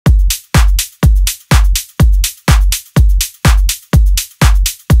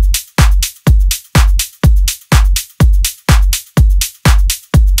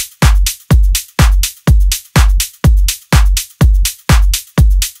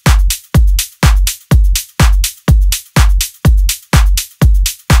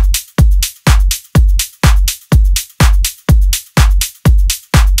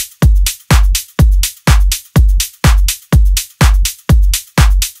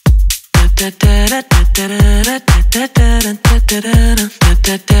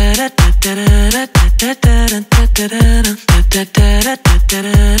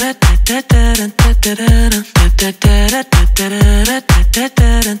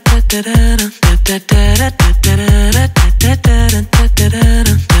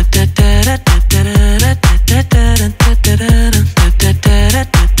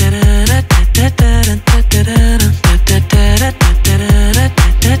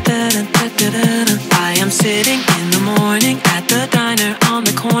I am sitting in the morning at the diner on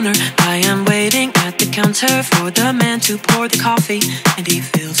the corner. I am waiting at the counter for the man to pour the coffee, and he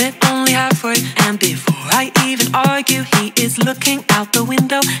fills it only halfway. And before I even argue, he is looking out the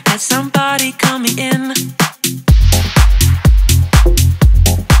window at somebody coming in.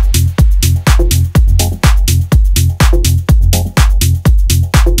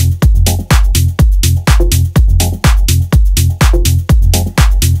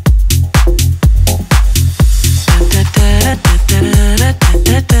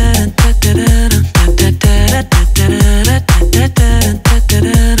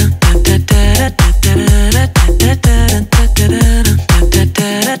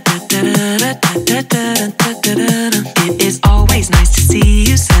 It is always nice to see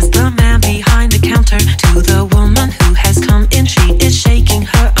you, says the man behind the counter to the woman who has come in. She is shaking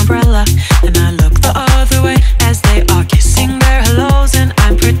her umbrella, and I look the other way as they are kissing their hellos, and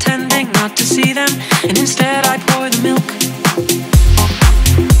I'm pretending not to see them, and instead I pour the milk.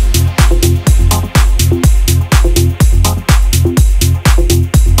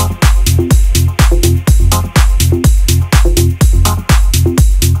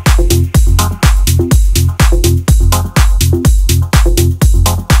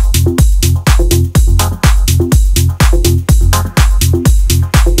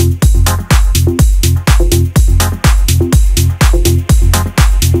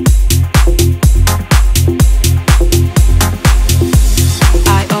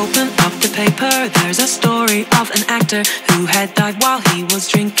 There's a story of an actor who had died while he was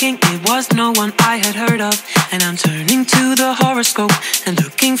drinking. It was no one I had heard of, and I'm turning to the horoscope and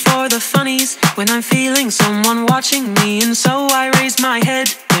looking for the funnies when I'm feeling someone watching me, and so I raise my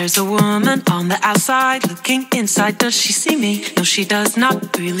head. There's a woman on the outside looking inside. Does she see me? No, she does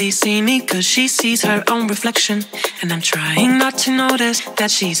not really see me, 'cause she sees her own reflection, and I'm trying not to notice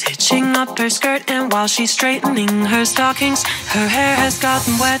that she's hitching up her skirt, and while she's straightening her stockings, her hair has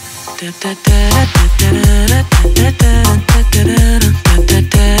gotten wet.